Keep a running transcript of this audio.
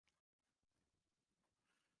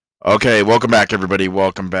Okay, welcome back, everybody.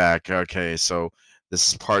 Welcome back. Okay, so this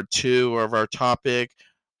is part two of our topic: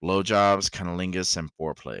 blowjobs, cunnilingus, and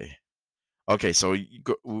foreplay. Okay, so we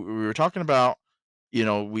were talking about,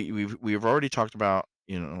 we've already talked about,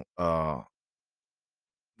 The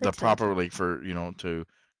the proper tip. way for to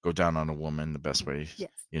go down on a woman, the best way,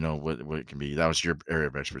 Yes. what it can be. That was your area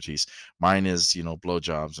of expertise. Mine is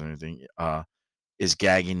blowjobs and everything. Is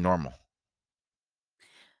gagging normal?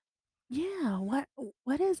 Yeah,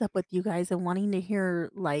 what is up with you guys and wanting to hear,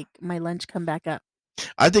 like, my lunch come back up?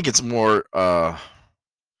 I think it's more.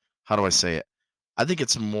 How do I say it? I think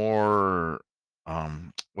it's more,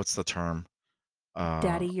 what's the term?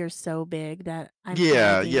 "Daddy, Uh, you're so big that I'm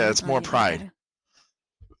yeah, gagging." it's Oh, more yeah, pride. okay.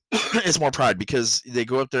 It's more pride because they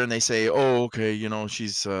go up there and they say, "Oh, okay,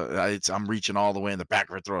 she's, I'm reaching all the way in the back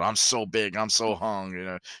of her throat. I'm so big. I'm so hung.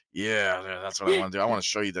 Yeah, yeah, that's what I want to do. I want to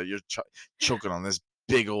show you that you're choking on this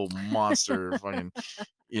big old monster, fucking,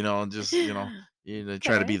 just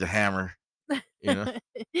try to be Okay. the hammer. You know."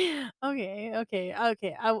 Okay, okay,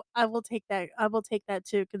 okay. I will take that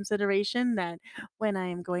to consideration that when I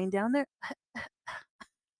am going down there.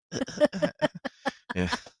 Yeah,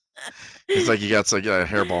 it's like you got like a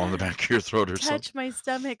hairball in the back of your throat or something. Touch my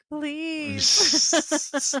stomach, please.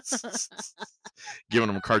 Giving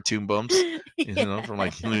them cartoon bumps, from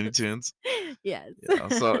like Yes. Looney Tunes. Yes. Yeah,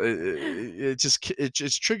 so it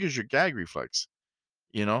just triggers your gag reflex,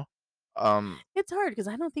 you know? Um, It's hard because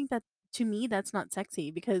I don't think that, to me, that's not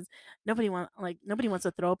sexy because nobody wants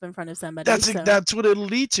to throw up in front of somebody, so. that's what it'll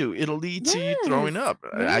lead to. It'll lead to you throwing Yes. up.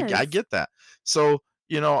 I Yes. get that. So,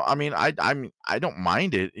 I mean, I don't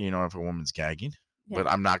mind it, if a woman's gagging, but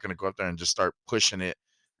Yeah. I'm not gonna go up there and just start pushing it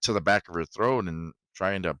to the back of her throat and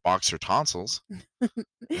trying to box her tonsils,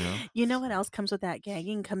 you know? You know what else comes with that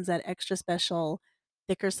gagging? Comes that extra special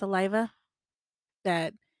thicker saliva,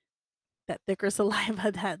 that thicker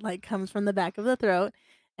saliva that, like, comes from the back of the throat,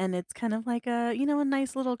 and it's kind of like a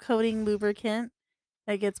nice little coating lubricant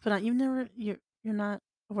that gets put on. You're not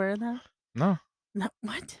aware of that? No. No,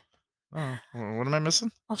 what? Oh, what am I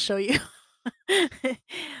missing? I'll show you.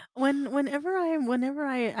 Whenever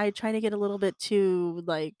I try to get a little bit too,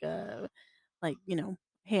 like,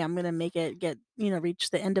 hey, I'm gonna make it reach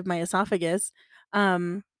the end of my esophagus.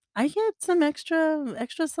 um I get some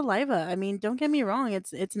extra saliva. I mean, don't get me wrong,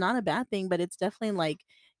 it's not a bad thing, but it's definitely like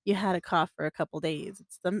you had a cough for a couple days.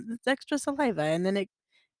 It's extra saliva, and then it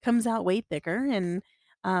comes out way thicker. And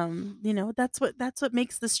that's what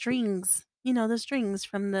makes the strings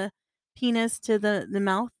from the penis to the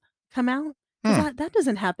mouth come out, because Hmm. that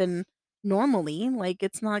doesn't happen normally. Like,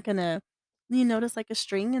 it's not gonna, you notice, like, a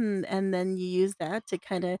string, and then you use that to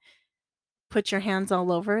kinda put your hands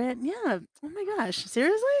all over it. Yeah. Oh my gosh,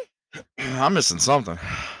 seriously? I'm missing something.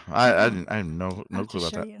 Oh, I have I'll no have to clue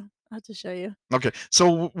about show that. you. I'll have to show you. Okay,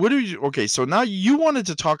 so what do you okay, so now you wanted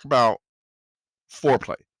to talk about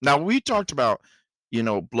foreplay. Now we talked about,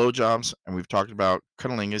 blowjobs, and we've talked about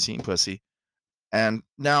cunnilingus, eating pussy, and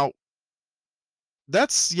now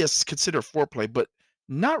that's, yes, considered foreplay, but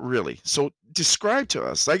not really. So describe to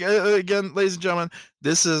us, like, again, ladies and gentlemen,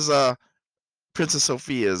 this is Princess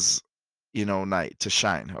Sophia's, night to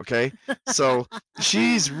shine. Okay, so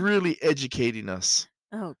she's really educating us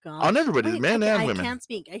Oh on gosh. everybody, Wait, men okay, and I women. can't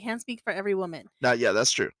speak. I can't speak for every woman Now, yeah,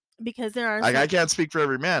 that's true. because there are I some. can't speak for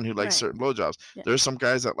every man who likes Right. certain blowjobs. Yeah. There's some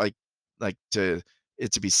guys that like to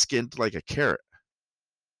it to be skinned like a carrot.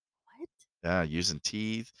 What? Yeah, using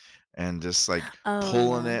teeth and just like Oh,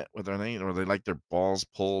 pulling yeah. it with their thing, or they like their balls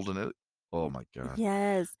pulled and it. Oh my god.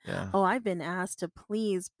 Yes. Yeah. Oh, I've been asked to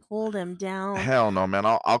please pull them down. Hell no, man.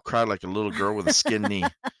 I'll cry like a little girl with a skin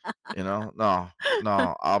knee. No, no.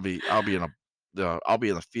 I'll be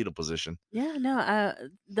in the fetal position. Yeah,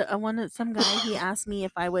 no, some guy, he asked me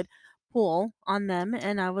if I would pull on them,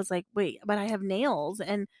 and I was like, "Wait, but I have nails."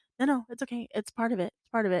 And, "No, no, it's okay. It's part of it. It's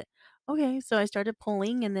part of it." Okay, so I started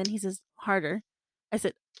pulling, and then he says, "Harder." I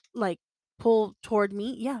said, "Like, pull toward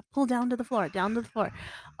me?" "Yeah, pull down to the floor, down to the floor."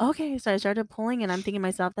 Okay, so I started pulling, and I'm thinking to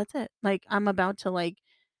myself, "That's it. Like, I'm about to, like,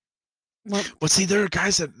 what?" But see, there are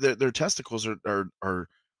guys that their testicles are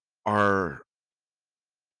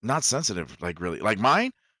not sensitive, like, really. Like,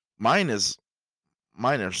 mine is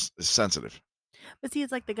is sensitive. But see,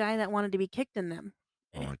 it's like the guy that wanted to be kicked in them.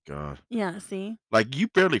 Oh Eh, my god. yeah, see? Like, you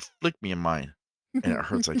barely flicked me in mine, and it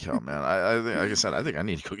hurts like hell, man. I think, like I said, I think I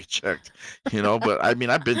need to go get checked, but, I mean,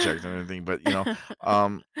 I've been checked and everything, but,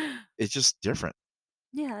 um, it's just different.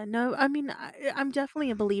 Yeah, no, I mean, I'm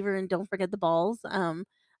definitely a believer in don't forget the balls.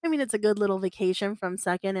 I mean, it's a good little vacation from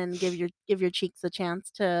sucking, and give your cheeks a chance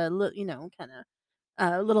to kind of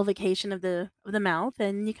a little vacation of the mouth,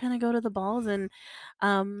 and you kind of go to the balls. And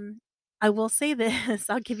um I will say this,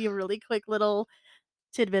 I'll give you a really quick little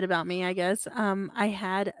tidbit about me, I guess. I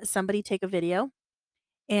had somebody take a video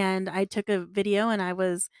and I took a video and I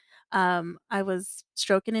was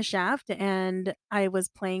stroking his shaft and I was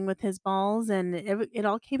playing with his balls and it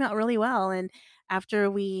all came out really well. And after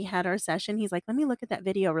we had our session, he's like, "Let me look at that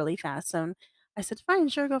video really fast." So I said, "Fine,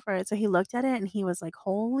 sure, go for it." So he looked at it and he was like,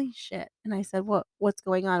 "Holy shit!" And I said, What's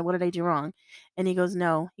going on? What did I do wrong?" And he goes,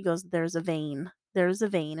 "No." He goes, "There's a vein. There's a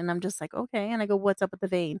vein." And I'm just like, "Okay." And I go, "What's up with the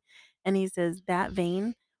vein?" And he says, "That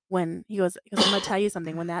vein." When he goes, "I'm gonna tell you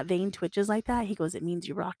something, when that vein twitches like that," he goes, "it means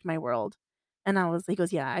you rocked my world." And he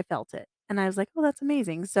goes, "Yeah, I felt it." And I was like, "Oh, that's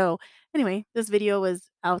amazing." So, anyway, this video was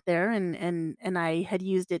out there and I had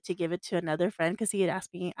used it to give it to another friend because he had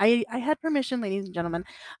asked me. I had permission, ladies and gentlemen,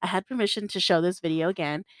 I had permission to show this video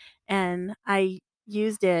again, and I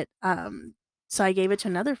used it, so I gave it to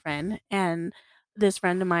another friend, and this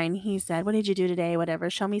friend of mine, he said, "What did you do today? Whatever,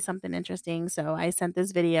 show me something interesting." So I sent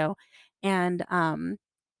this video and,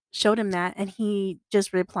 showed him that, and he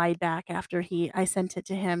just replied back after he I sent it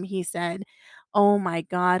to him. He said, "Oh my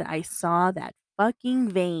god, I saw that fucking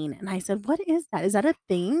vein." And I said, "What is that? Is that a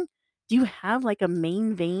thing? Do you have, like, a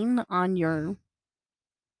main vein on your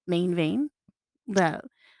main vein?" That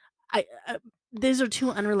I these are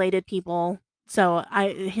 2 unrelated people, so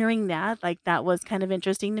I hearing that, like, that was kind of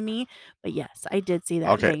interesting to me, but yes, I did see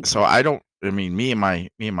that Okay, vein so twitch. I don't. I mean, me and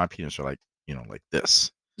my penis are like, like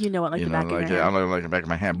this. You know it like the back of your Like I hand. don't like the back of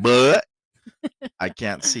my hand, but I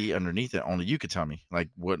can't see underneath it. Only you could tell me. Like,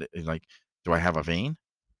 like, do I have a vein?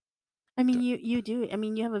 I D- mean, you do. I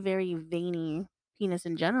mean, you have a very veiny penis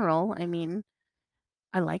in general. I mean,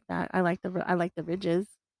 I like that. I like the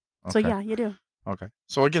ridges. So, Okay, yeah, you do. okay.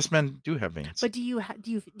 So I guess men do have veins. But do you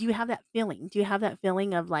have that feeling? Do you have that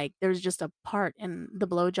feeling of, like, there's just a part in the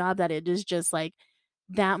blowjob that it is just, like,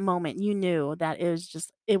 that moment you knew that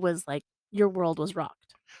it was, like, your world was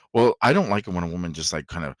rocked? Well, I don't like it when a woman just like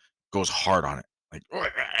kind of goes hard on it, like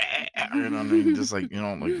I mean, just like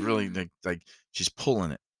like really like she's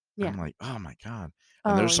pulling it. I'm Yeah. like, oh my god.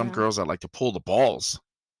 And Oh, there's some yeah. girls that like to pull the balls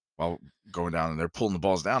while going down, and they're pulling the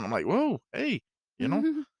balls down. I'm like, whoa, hey, you know,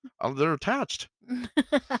 they're attached.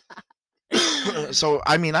 So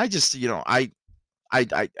I mean, I just I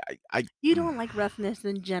You don't like roughness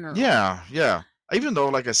in general. yeah, yeah. Even though,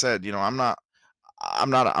 like I said, I'm not a I'm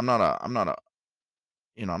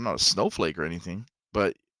not a snowflake or anything,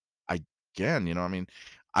 but again, I mean,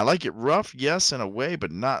 I like it rough, yes, in a way,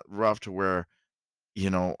 but not rough to where,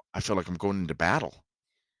 I feel like I'm going into battle.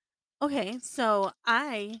 Okay, so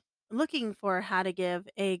I looking for how to give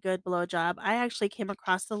a good blowjob, I actually came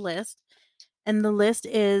across the list, and the list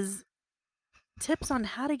is tips on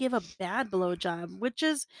how to give a bad blowjob, which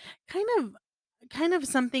is kind of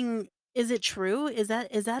something. Is it true? Is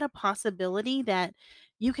that a possibility that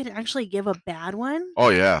you can actually give a bad one? Oh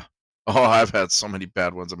yeah. Oh, I've had so many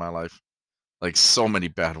bad ones in my life. Like so many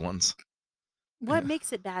bad ones. What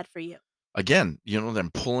makes it bad for you? Again,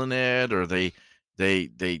 them pulling it or they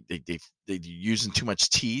using too much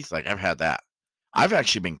teeth. Like I've had that. I've Okay.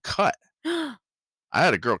 actually been cut. I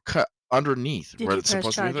had a girl cut underneath Did where you it's press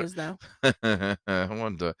supposed to be charges though? I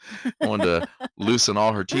wanted to loosen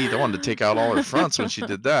all her teeth. I wanted to take out all her fronts when she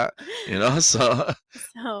did that, so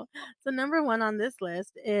So, number 1 on this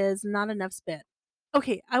list is not enough spit.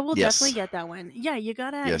 Okay, I will definitely yes. get that one. Yeah,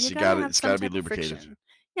 Yes, you gotta have it's some gotta be type of lubricated. friction.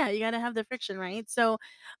 Yeah, you gotta have the friction, right? So,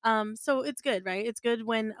 so it's good, right? It's good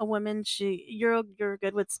when a woman you're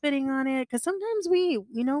good with spitting on it because sometimes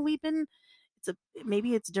we've been it's a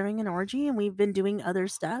maybe it's during an orgy and we've been doing other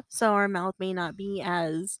stuff, so our mouth may not be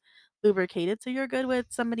as lubricated. So you're good with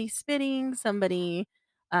somebody spitting, somebody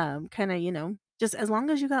kind of, just as long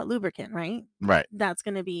as you got lubricant, right? Right. That's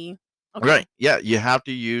gonna be okay. Right. Yeah, you have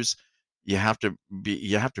to be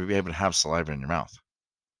able to have saliva in your mouth.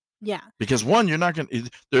 Yeah. Because one, you're not gonna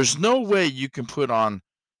there's no way you can put on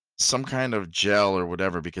some kind of gel or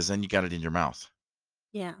whatever because then you got it in your mouth.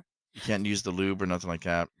 Yeah. You can't use the lube or nothing like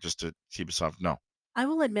that just to keep it soft. No. I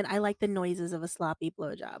will admit I like the noises of a sloppy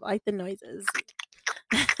blowjob. I like the noises.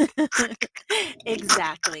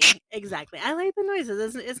 Exactly. Exactly. I like the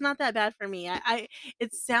noises. It's not that bad for me.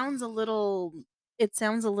 It sounds a little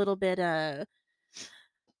bit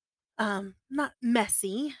not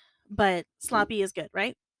messy, but sloppy is good,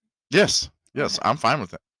 right? Yes. Yes, Okay. I'm fine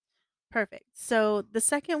with it. Perfect. So the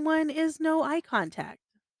second one is no eye contact.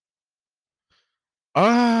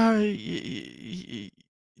 Y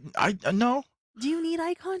no. Do you need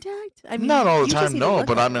eye contact? I mean, Not all the you just time, need to no,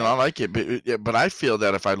 look but at I it, mean, I right? like it, but yeah, but I feel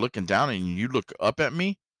that if I looking down and you look up at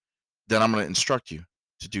me, then I'm gonna instruct you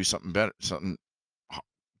to do something better, something h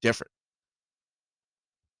different.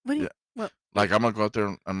 What do you Yeah. what? Like, I'm gonna go out there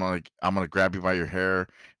and I'm gonna grab you by your hair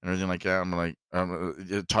and everything like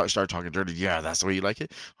that. Start talking dirty. Yeah, that's the way you like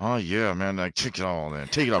it. Oh yeah, man. Like, take it all, man.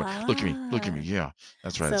 Take it all. Look at me. Look at me. Ah. Yeah,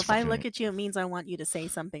 that's right. So It's if I fucking look at you, it means I want you to say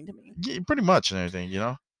something to me. yeah, pretty much and everything.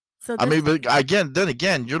 So I mean, this but then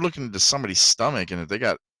again, you're looking into somebody's stomach, and if they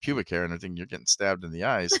got pubic hair and everything, you're getting stabbed in the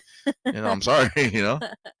eyes. I'm sorry.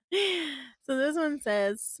 So this one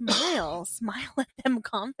says, "Smile, smile at them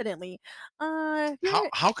confidently." If How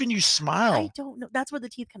you're how can you I smile? don't know. That's where the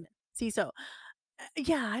teeth come in. See, so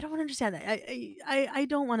yeah, I don't understand that. I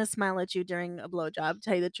don't want to smile at you during a blowjob, to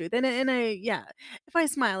tell you the truth. Yeah, if I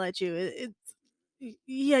smile at you,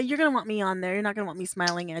 yeah, you're gonna want me on there. You're not gonna want me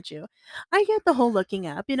smiling at you. I get the whole looking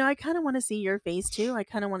up. I kind of want to see your face too. I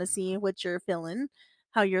kind of want to see what you're feeling,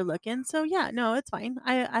 how you're looking. So yeah, no, it's fine.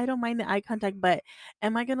 I don't mind the eye contact, but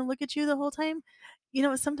am I gonna look at you the whole time?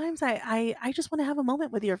 Sometimes I just want to have a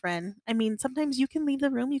moment with your friend. I mean, sometimes you can leave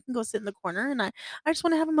the room, you can go sit in the corner, and I just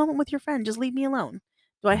want to have a moment with your friend. Just leave me alone.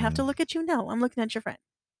 Do I have to Mm, look at you? No, I'm looking at your friend.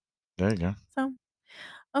 there you go. So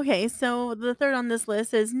okay, so the third on this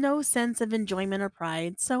list is no sense of enjoyment or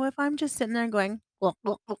pride. So if I'm just sitting there going, "Well,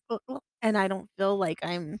 well, well, well, well," and I don't feel like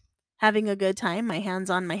I'm having a good time, my hands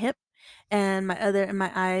on my hip and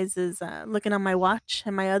my eyes is looking on my watch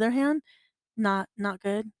and my other hand, not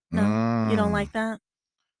good. No, you don't Mm. like that?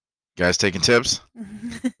 Guys taking tips?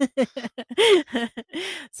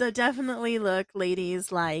 So definitely look,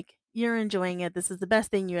 ladies, like you're enjoying it. This is the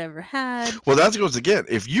best thing you ever had. Well, that goes again.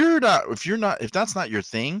 If that's not your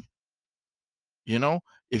thing, you know,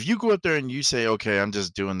 if you go out there and you say, okay, I'm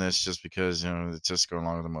just doing this just because, it's just going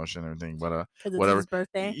along with the motion and everything, but Because it's whatever. his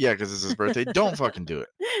birthday. Yeah, because it's his birthday. Don't fucking do it.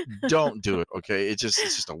 Don't do it. Okay. It's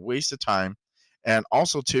just a waste of time. And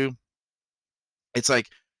also too, it's like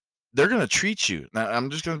they're gonna treat you. Now I'm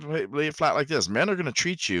just gonna lay it flat like this. Men are gonna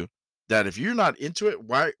treat you that if you're not into it,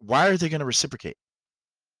 why are they gonna reciprocate?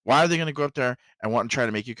 Why are they gonna go up there and want to try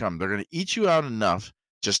to make you come? They're gonna eat you out enough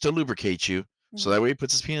just to lubricate you, so Mhm. that way he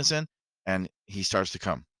puts his penis in and he starts to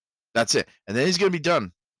come. That's it. And then he's gonna be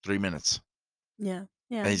done 3 minutes. Yeah, And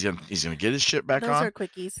yeah. he's gonna get his shit back Those on. are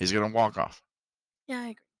quickies. He's gonna walk off. Yeah, I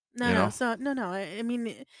agree. No, You no. know? So no. I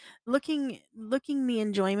mean, looking the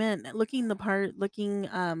enjoyment, looking the part, looking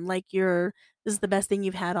like this is the best thing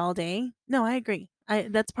you've had all day. No, I agree. I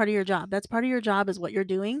That's part of your job. That's part of your job is what you're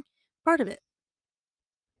doing. Part of it.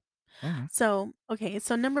 Mhm. So okay.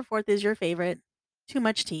 So number fourth is your favorite. Too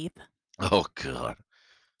much teeth. Oh god.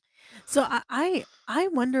 So I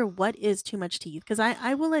wonder what is too much teeth because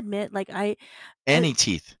I will admit like I Any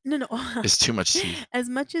teeth no no is too much teeth. as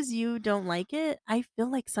much as you don't like it, I feel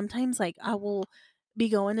like sometimes like I will be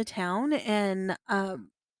going to town and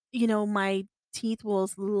my teeth will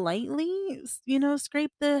slightly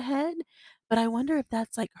scrape the head, but I wonder if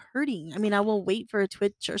that's like hurting. I mean, I will wait for a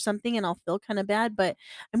twitch or something and I'll feel kind of bad, but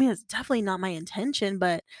I mean it's definitely not my intention,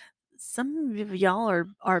 but some of y'all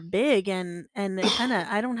are big and it kind of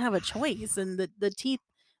I don't have a choice and the teeth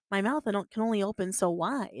my mouth I don't can only open so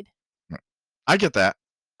wide. I get that.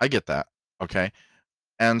 I get that. Okay.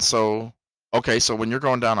 And so okay, so when you're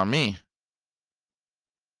going down on me,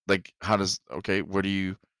 like, how does okay, what do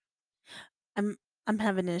you I'm I'm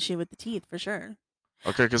having an issue with the teeth for sure.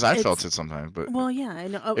 okay? Because I felt It's it sometimes, but well, yeah, I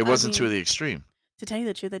know. Oh, it I wasn't to mean, the extreme. to tell you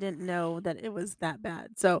the truth, I didn't know that it was that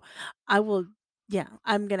bad. So I will, yeah,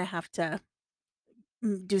 I'm gonna have to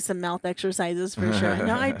do some mouth exercises for sure.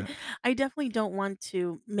 No, I definitely don't want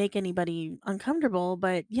to make anybody uncomfortable,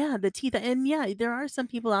 but yeah, the teeth and yeah, there are some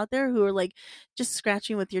people out there who are like just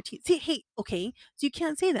scratching with your teeth. See, hey, okay, so you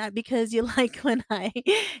can't say that because you like when I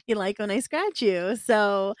you like when I scratch you.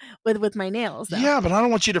 So with my nails though. Yeah, but I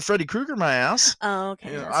don't want you to Freddy Krueger my ass. Oh, okay,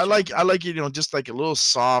 I that's like true. I like it, just like a little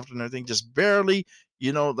soft and everything, just barely,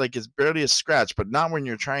 like it's barely a scratch, but not when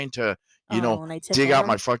you're trying to, Oh, and I tip dig out over.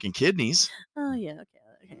 my fucking kidneys. Oh yeah, okay,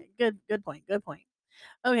 okay. Good point. Good point.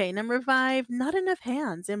 Okay, number 5, not enough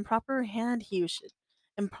hands, improper hand usage.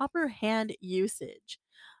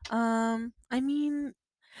 I mean,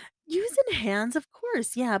 using hands, of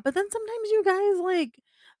course, yeah, but then sometimes you guys like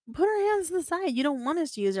put our hands to the side. You don't want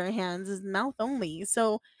us to use our hands, it's mouth only.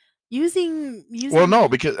 So Well, using no,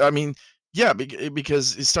 because I mean, yeah,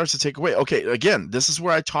 because it starts to take away. Okay, again, this is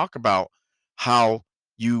where I talk about how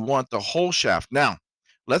you want the whole shaft. Now,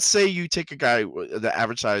 let's say you take a guy, the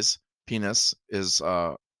average size penis is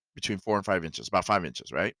between 4 and 5 inches, about 5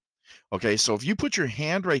 inches, right? Okay, so if you put your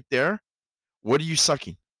hand right there, what are you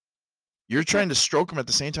sucking? the You're tip, trying to stroke him at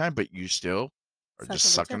the same time, but you still are just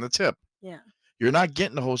sucking the sucking tip. the tip. Yeah. You're not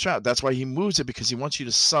getting the whole shot. That's why he moves it because he wants you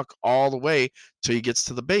to suck all the way till he gets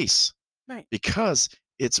to the base. Right. Because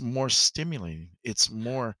it's more stimulating. It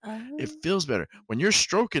Oh. feels better. When you're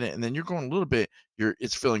stroking it and then you're going a little bit,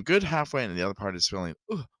 it's feeling good halfway and the other part is feeling,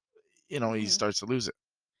 "Ugh," he Mhm. starts to lose it.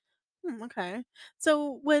 Okay.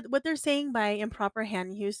 So what they're saying by improper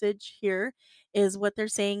hand usage here is what they're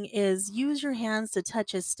saying is use your hands to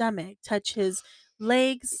touch his stomach, touch his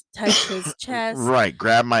legs, touch his chest. Right,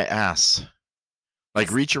 grab my ass. Like,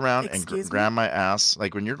 Ex- reach around and excuse me? grab my ass.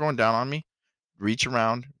 Like, when you're going down on me, reach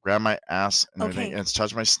around, grab my ass and everything, Okay, and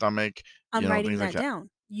touch my stomach, I'm things writing like that that. down.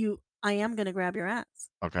 I am going to grab your ass.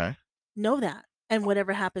 Okay. Know that. And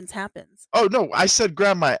whatever happens happens. Oh, no, I said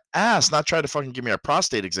grab my ass, not try to fucking give me a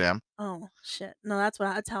prostate exam. Oh shit. No, that's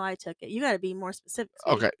how I took it. You got to be more specific,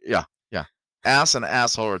 Okay, sweetie. yeah, yeah. Ass and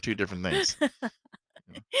asshole are 2 different things. You know?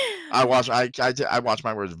 I watch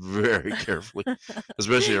my words very carefully,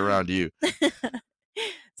 especially around you.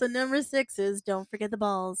 So number 6 is don't forget the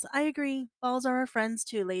balls. I agree. Balls are our friends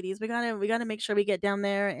too, ladies. We gotta make sure we get down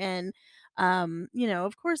there and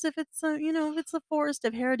of course if it's if it's a forest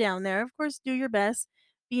of hair down there, of course do your best.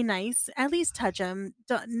 Be nice. At least touch them.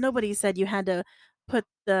 Nobody said you had to put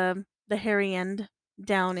the hairy end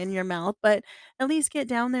down in your mouth, but at least get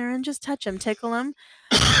down there and just touch them, tickle them.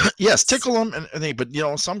 Yes, tickle them and they but,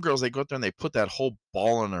 some girls, they go out there and they put that whole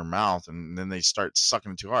ball in their mouth, and then they start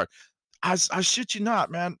sucking it too hard. I shit you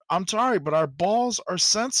not, man. I'm sorry, but our balls are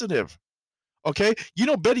sensitive, okay?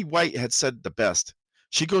 Betty White had said the best.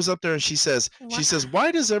 She goes up there and she What? says,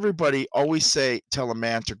 "Why does everybody always tell a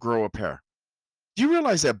man to grow a pair? Do you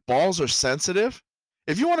realize that balls are sensitive?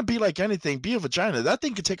 If you wanna be like anything, be a vagina. That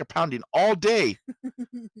thing could take a pounding all day."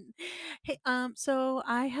 Hey, so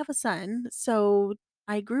I have a son, so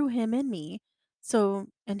I grew him in me. So,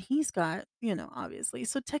 and he's got, obviously.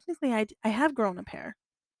 So technically I have grown a pair.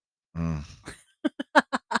 Mm,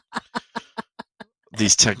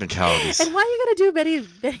 these technicalities. And why you gotta do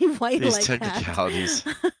Betty White These like that? technicalities.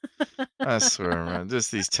 I swear, man,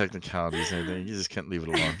 just these technicalities and everything, you just can't leave it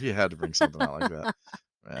alone. You had to bring something out like that,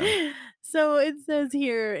 man. So it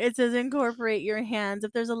says incorporate your hands.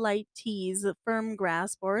 If there's a light tease, a firm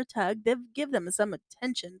grasp, or a tug, give them some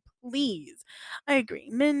attention, please. I agree.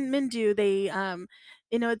 Men do.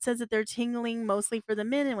 It says that they're tingling mostly for the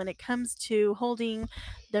men, and when it comes to holding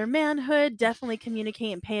their manhood, definitely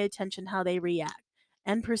communicate and pay attention how they react.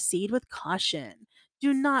 And proceed with caution.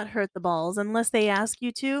 Do not hurt the balls unless they ask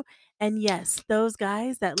you to. And yes, those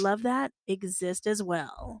guys that love that exist as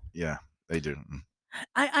well. Yeah, they do. Mm.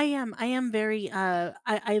 I am very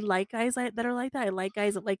I like guys that are like that. I like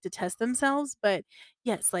guys that like to test themselves, but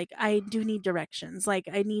yes, like I do need directions. Like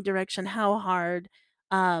I need direction how hard.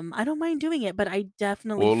 I don't mind doing it, but I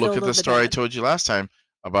definitely Well, feel look a at little the bit story I bad. told you last time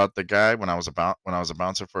about the guy when I was a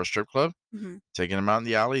bouncer for a strip club, Mhm. taking him out in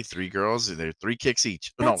the alley, 3 girls, they're 3 kicks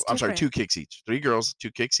each. Oh, no, That's I'm sorry, 2 different. kicks each. 3 girls,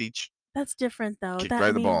 2 kicks each, That's different though. kicked That right I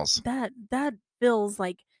in the mean, balls. that feels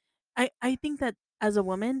like I think that as a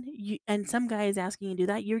woman, and some guy is asking you to do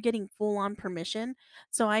that, you're getting full on permission.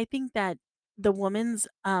 So I think that the woman's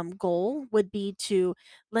goal would be to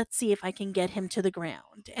let's see if I can get him to the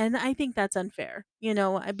ground. And I think that's unfair,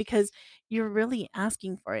 because you're really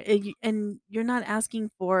asking for it. And you're not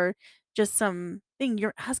asking for just some thing.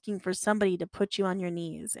 You're asking for somebody to put you on your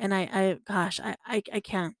knees. And I gosh, I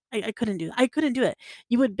can't. I couldn't do that. I couldn't do it.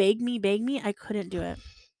 You would beg me. I couldn't do it.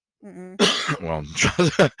 Mm-mm. Well,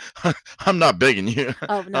 I'm not begging you.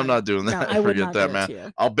 Oh, I'm no, not no. doing No, that. I would Forget not do that, it man. to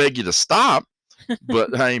you. I'll beg you to stop,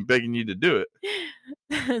 but I ain't begging you to do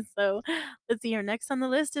it. So, let's see here. Next on the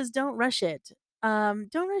list is don't rush it.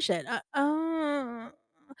 Don't rush it.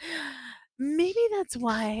 Maybe that's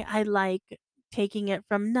why I like taking it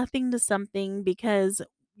from nothing to something because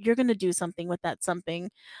you're gonna do something with that something.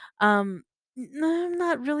 Um, I'm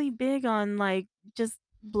not really big on like just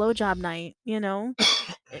blowjob night.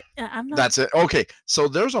 I'm not. That's it. Okay, so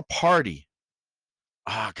there's a party.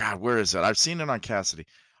 Oh god, where is it? I've seen it on Cassidy.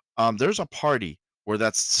 There's a party where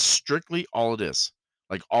that's strictly all it is.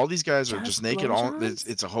 Like, all these guys are just Just naked, all it's blowjobs?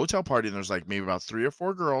 it's a hotel party, and there's, like, maybe about 3 or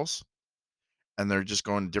 4 girls, and they're just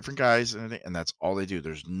going to different guys and everything, and that's all they do.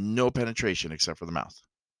 There's no penetration except for the mouth.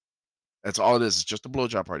 That's all it is. It's just a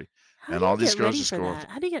blowjob party, How and do you all these get girls ready just for go up. that?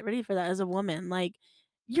 How do you get ready for that as a woman? Like,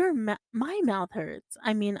 my mouth hurts.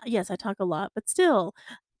 I mean, yes, I talk a lot, but still,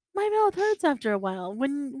 my mouth hurts after a while.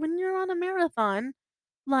 When you're on a marathon,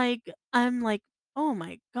 like, I'm like, "Oh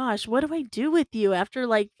my gosh, what do I do with you after,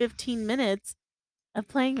 like, 15 minutes of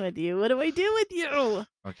playing with you? What do I do with you?"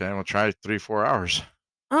 Okay, we'll try 3, 4 hours,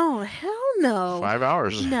 Oh, hell no. 5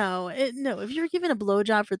 hours. No, if you're given a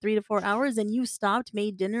blowjob for 3 to 4 hours and you stopped,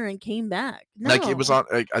 made dinner, and came back, Like, it was no. on,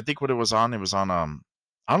 like, I think what it was on, I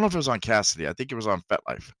don't know if it was on Cassidy. I think it was on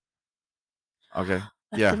FetLife. Okay.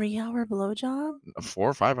 A Yeah, 3-hour blowjob? 4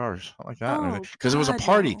 or 5 hours, something like that. Oh, Because it was a God,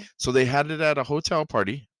 party. no. So they had it at a hotel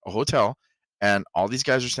party, a hotel, and all these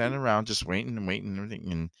guys are standing around just waiting and waiting and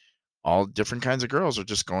everything, and all different kinds of girls are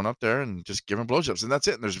just going up there and just giving blowjobs, and that's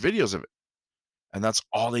it, and there's videos of it, and that's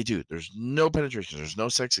all they do. There's no penetration, there's no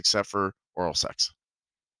sex except for oral sex.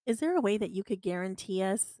 Is there a way that you could guarantee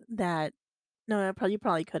us that no, you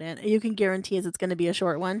probably couldn't. You can guarantee us it's gonna be a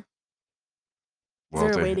short one? Is Well,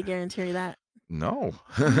 there a they way to guarantee that? no.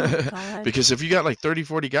 Oh god. Because if you got, like, 30,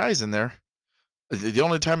 40 guys in there, the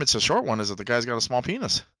only time it's a short one is if the guy's got a small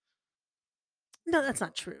penis. No, that's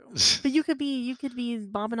not true. But you could be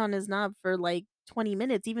bobbing on his knob for, like, 20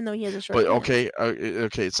 minutes even though he has a short But penis.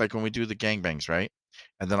 okay, it's like when we do the gangbangs, right?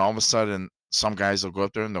 And then all of a sudden, some guys will go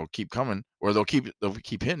up there and they'll keep coming, or they'll keep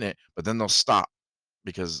hitting it, but then they'll stop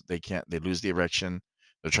because they lose the erection.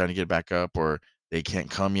 They're trying to get back up, or they can't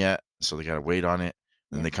come yet, so they gotta wait on it,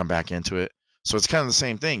 and Yeah. they come back into it. So it's kind of the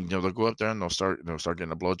same thing. They'll go up there and they'll start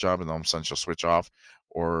getting a blowjob, and then all of a sudden she'll switch off,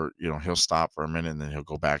 or he'll stop for a minute and then he'll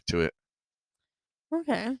go back to it.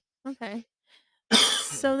 Okay. Okay.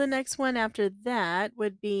 So the next one after that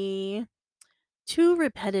would be too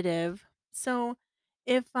repetitive. So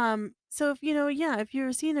if yeah, if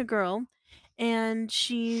you're seeing a girl and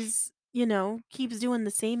keeps doing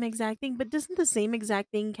the same exact thing, but doesn't the same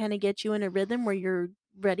exact thing kind of get you in a rhythm where you're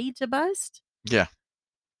ready to bust? Yeah,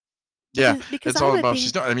 yeah, Because it's I all would about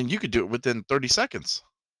she's think, done. I mean, you could do it within 30 seconds.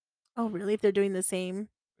 oh really, if they're doing the same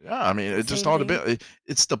Yeah, I mean, the it just same all thing. depends.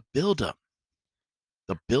 It's the buildup.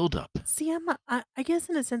 The buildup. See, I guess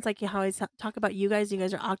in a sense, like how talk about you guys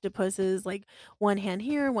are octopuses, like one hand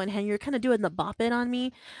here, one hand, you're kind of doing the bop it on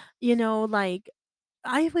me, like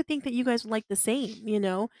I would think that you guys would like the same,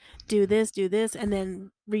 do this, and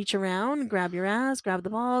then reach around, grab your ass, grab the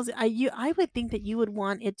balls. I would think that you would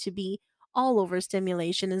want it to be all over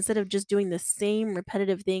stimulation instead of just doing the same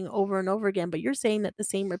repetitive thing over and over again. But you're saying that the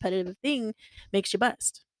same repetitive thing makes you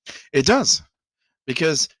bust. It does,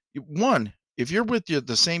 because one, if you're with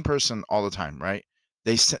the same person all the time, right?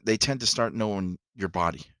 They tend to start knowing your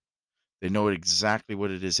body. They know exactly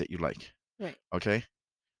what it is that you like. Right. Okay,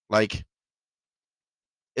 like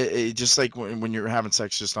just like when you're having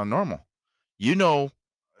sex just on normal, you know,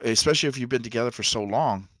 especially if you've been together for so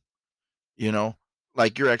long, you know,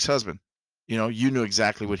 like your ex-husband, you knew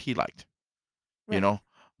exactly what he liked. You Right. know,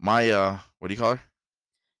 my what do you call her?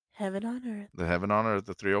 Heaven on earth. The heaven on earth,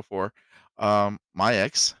 the 304. My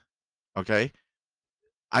ex, okay,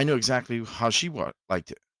 I knew exactly how she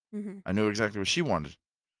liked it. Hmm. I knew exactly what she wanted.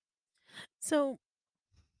 So,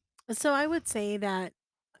 so I would say that,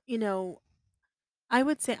 you know, I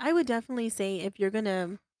would definitely say if you're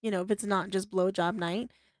gonna, if it's not just blowjob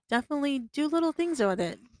night, definitely do little things with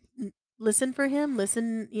it. Listen for him.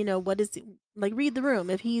 Listen, like read the room.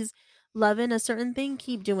 If he's loving a certain thing,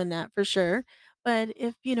 keep doing that for sure. But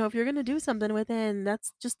if you're gonna do something with it and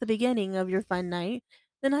that's just the beginning of your fun night,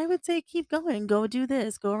 then I would say keep going. Go do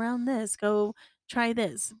this. Go around this. Go try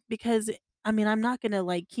this. Because I mean, I'm not gonna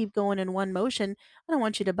like keep going in one motion. I don't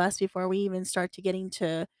want you to bust before we even start to getting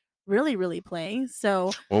to really, really play.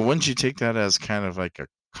 So, Well, wouldn't you take that as kind of like a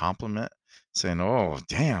compliment, saying, "Oh,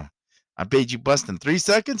 damn, I made you bust in 3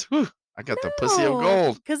 seconds. Whew, I got the pussy of no,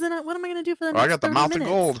 gold, because then what am I gonna do for the or I next got the 30 mouth of minutes?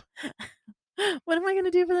 gold." What am I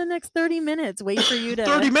gonna do for the next 30 minutes? Wait for you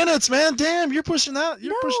 30 minutes, man. Damn, you're pushing that.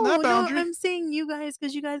 You're pushing that No, boundary. I'm saying you guys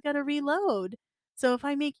because you guys gotta reload. So if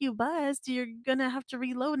I make you bust, you're gonna have to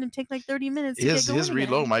reload and take like 30 minutes to get His going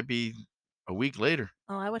reload again. might be a week later.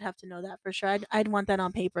 Oh, I would have to know that for sure. I'd want that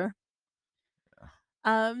on paper.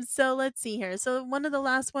 So let's see here. So one of the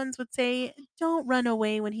last ones would say, don't run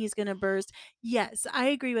away when he's gonna burst. Yes, I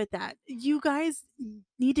agree with that. You guys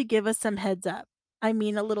need to give us some heads up. I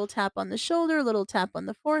mean, a little tap on the shoulder, a little tap on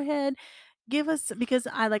the forehead. Give us because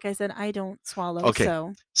like I said, I don't swallow. Okay,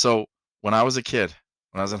 So so when I was a kid,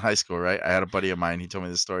 when I was in high school, right, I had a buddy of mine. He told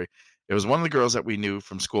me this story. It was one of the girls that we knew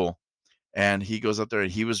from school, and he goes up there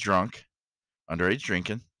and he was drunk, underage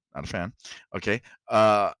drinking. Not a fan. Okay.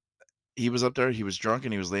 He was up there, he was drunk,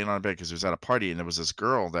 and he was laying on a bed because he was at a party, and there was this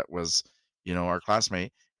girl that was, our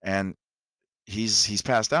classmate, and he's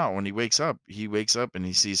passed out. When he wakes up and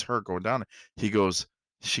he sees her going down. He goes,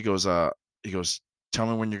 she goes, he goes, "Tell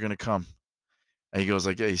me when you're gonna come." And he goes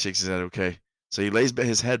like, "Yeah." He shakes his head, "Okay." So he lays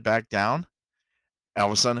his head back down. And all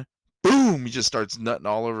of a sudden, boom! He just starts nutting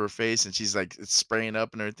all over her face, and she's like, it's spraying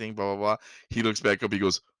up and everything, blah blah blah. He looks back up. He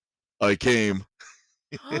goes, "I came."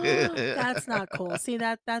 That's not cool. See,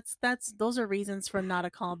 that's those are reasons for not a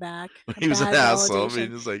callback, a He was an bad asshole. I mean,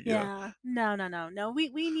 validation. it's like, Yeah. No, no, no, no. We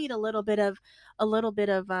need a little bit of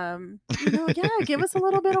yeah, give us a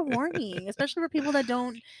little bit of warning, especially for people that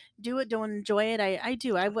don't do it, don't enjoy it. I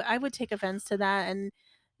do. I would take offense to that, and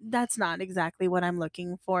that's not exactly what I'm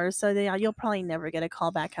looking for. So yeah, you'll probably never get a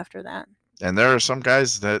call back after that. and there are some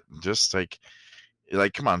guys that just like,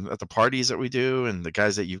 come on, at the parties that we do, and the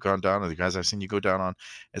guys that you've gone down, or the guys I've seen you go down on,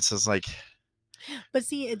 it's just like, But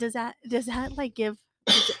see, does that like give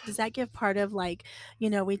does that give part of like,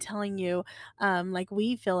 we telling you, like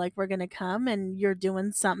we feel like we're gonna come and you're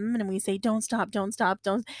doing something and we say don't stop, don't stop,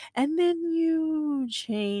 don't, and then you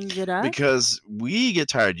change it up. because we get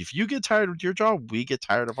tired. If you get tired with your job, we get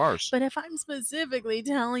tired of ours. But if I'm specifically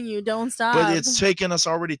telling you don't But stop, it's taken us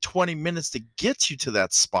already 20 minutes to get you to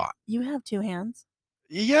that spot. you have two hands.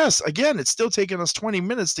 Yes, again, it's still taking us 20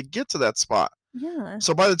 minutes to get to that spot. Yeah.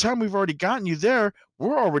 So by the time we've already gotten you there,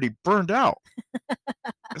 we're already burned out.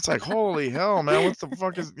 It's like, holy hell, man, what the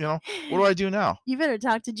fuck is, what do I do now? You better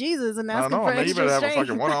talk to Jesus and I ask don't him know. for Now you extra better have a fucking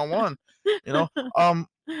strength. one-on-one, you know? Um,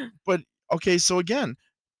 but okay, so again,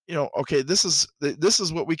 okay, this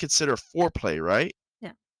is what we consider foreplay, right?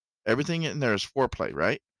 Yeah. Everything in there is foreplay,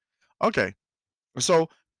 right? Okay. So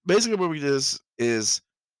basically what we do is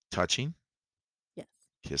touching, Yes.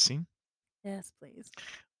 kissing, Yes, please.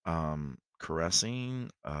 caressing,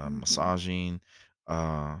 Hmm. massaging,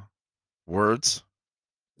 uh, words.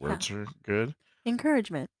 Yeah. Words are good.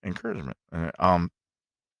 Encouragement. Encouragement.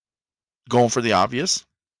 Going for the obvious,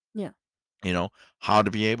 Yeah. you know, how to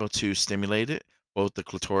be able to stimulate it, both the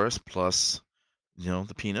clitoris plus,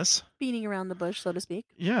 the penis. Beating around the bush, so to speak.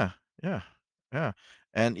 Yeah, yeah, yeah.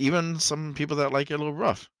 And even some people that like it a little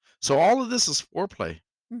rough. So all of this is foreplay,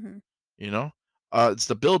 Hmm. you know? It's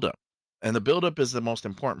the buildup. And the buildup is the most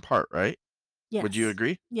important part, right? Would you Yes.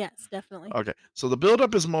 agree? Yes, definitely. Okay. So the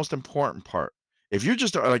buildup is the most important part. If you're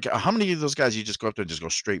just like, how many of those guys you just go up there and just go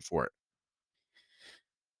straight for it?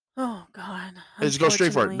 Oh god, They just go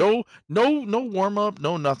straight for it. unfortunately. No warm up,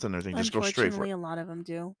 no nothing. Or anything. Just go straight for Unfortunately, it. a lot of them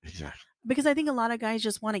do. Exactly. Because I think a lot of guys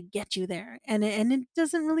just wanna get you there, and it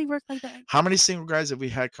doesn't really work like that. How many single guys have we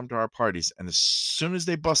had come to our parties, and as soon as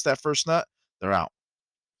they bust that first nut, they're out.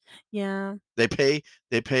 Yeah, They pay.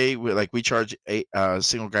 We charge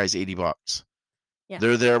single guys $80. yeah.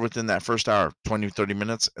 They're there within that first hour, 20, 30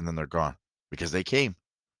 minutes, and then they're gone because they came.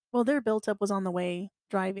 Well, their built up was on the way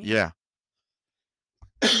driving. Yeah,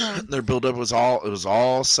 Yeah, their buildup was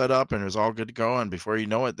all set up and it was all good to go. And before you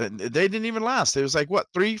know it, they didn't even last. It was like what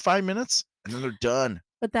 3, 5 minutes, and then they're done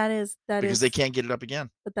but that because they is can't get it up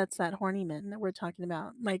again. but that's that horny man that we're talking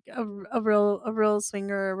about. Like a real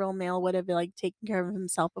swinger, a real male would have, like, taken care of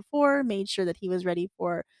himself before, made sure that he was ready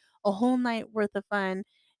for a whole night worth of fun,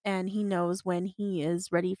 and he knows when he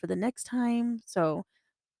is ready for the next time. So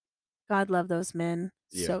God love those men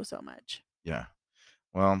Yeah, so, so much. yeah.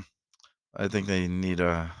 Well, I think they need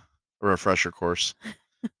a refresher course.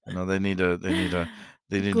 They need to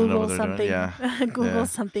know what Google they're doing. something. Yeah. Google Yeah.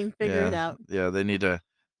 something, figure it Yeah. out. Yeah, they need to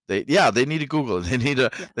Google it. They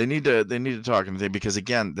need to Yeah, talk and because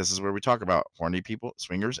again, this is where we talk about horny people,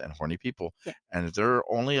 swingers and horny people. yeah. And if they're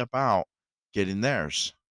only about getting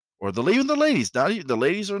theirs or even the ladies, the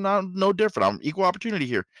ladies are not no different. I'm equal opportunity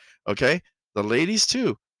here. Okay? The ladies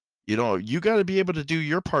too. You got to be able to do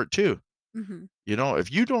your part too. Mhm.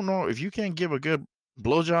 If you can't give a good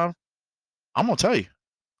blowjob, I'm gonna tell you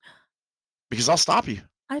because I'll stop you.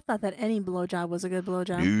 I thought that any blowjob was a good No,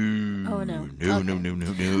 blowjob. Oh, no. no, no, Okay. no, no,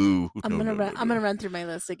 no, I'm no, gonna no, run no, I'm no, gonna run through my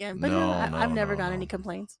list again, but no, no, I've no, never no, got any no.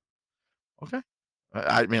 complaints. Okay,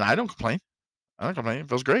 I mean, I don't complain. I don't complain. It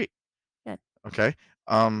feels great. Yeah. Okay,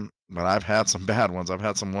 but I've had some bad ones. I've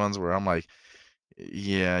had some ones where I'm like,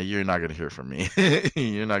 yeah, you're not gonna hear from me.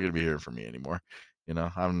 You're not gonna be hearing from me anymore.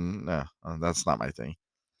 I'm no, that's not my thing.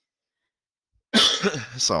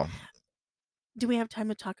 So Do we have time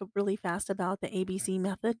to talk really fast about the ABC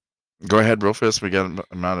method? go ahead, real fast. We got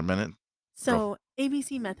about a minute. Go. So,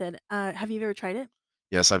 ABC method, have you ever tried it?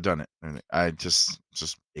 Yes, I've done it. And I just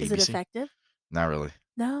Is it ABC. effective? Not really.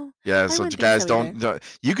 No? Yeah, I so wouldn't think guys so either.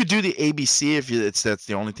 you could do the ABC if that's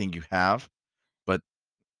the only thing you have, but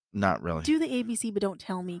not really. Do the ABC, but don't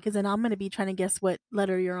tell me, because then I'm gonna be trying to guess what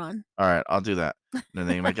letter you're on. All right, I'll do that. And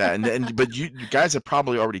then like that. And but you guys have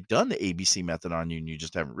probably already done the ABC method on you and you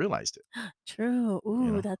just haven't realized it, True. you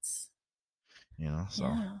Ooh, know. that's So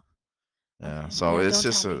yeah. yeah. Okay. So Yeah, it's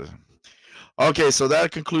don't just tell me. okay, so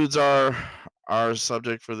that concludes our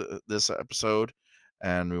subject for this episode.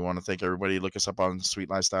 And we want to thank everybody. Look us up on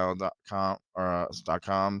sweetlifestyle.com or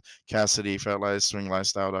 .com, Cassidy, Fat Life,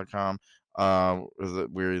 swinglifestyle.com.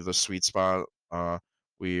 We're the sweet spot.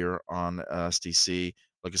 We're on SDC.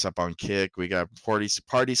 Look us up on Kick. We got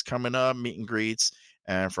parties coming up, meet and greets.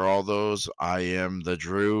 And for all those, I am the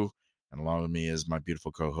Drew. And along with me is my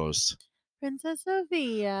beautiful co host, Princess Francis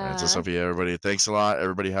Sophia. Sophia. Everybody, thanks a lot.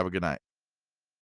 Everybody, have a good night.